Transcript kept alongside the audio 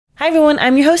Hi everyone,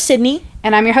 I'm your host Sydney.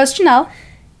 And I'm your host Janelle.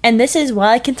 And this is While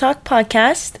I Can Talk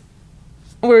podcast,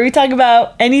 where we talk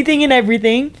about anything and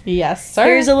everything. Yes, sir.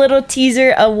 Here's a little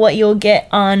teaser of what you'll get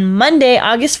on Monday,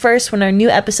 August 1st, when our new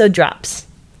episode drops.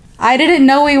 I didn't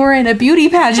know we were in a beauty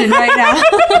pageant right now.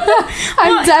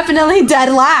 I'm definitely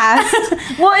dead last.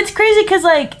 Well, it's crazy because,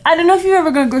 I don't know if you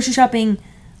ever go grocery shopping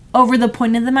over the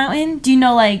point of the mountain. Do you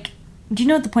know what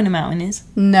the point of the mountain is?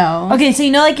 No. Okay, so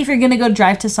if you're going to go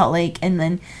drive to Salt Lake and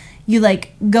then you,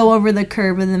 go over the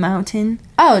curve of the mountain.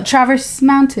 Oh, Traverse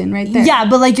Mountain right there. Yeah,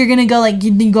 but, you're going to go,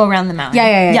 you go around the mountain.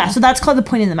 Yeah. Yeah, so that's called the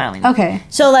point of the mountain. Okay.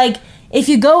 So, if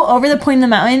you go over the point of the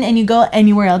mountain and you go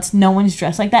anywhere else, no one's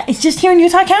dressed like that. It's just here in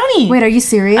Utah County. Wait, are you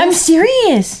serious? I'm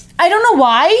serious. I don't know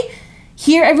why.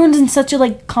 Here, everyone's in such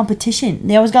a, competition.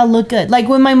 They always gotta look good.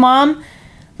 When my mom,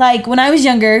 when I was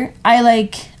younger, I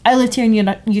lived here in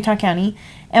Utah County,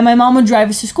 and my mom would drive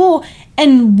us to school,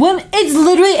 and it's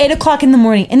literally 8 o'clock in the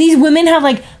morning, and these women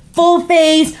have, full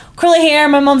face, curly hair.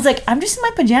 My mom's like, I'm just in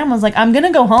my pajamas. I'm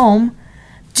gonna go home.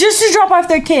 Just to drop off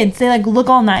their kids. They, look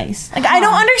all nice. I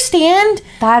don't understand.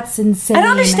 That's insane. I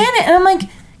don't understand it. And I'm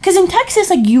because in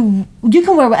Texas, you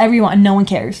can wear whatever you want and no one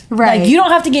cares. Right. You don't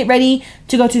have to get ready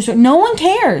to go to a store. No one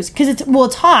cares. Because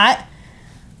it's hot.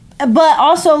 But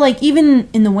also, even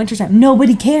in the wintertime,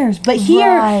 nobody cares. But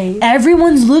here, Right.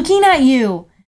 everyone's looking at you.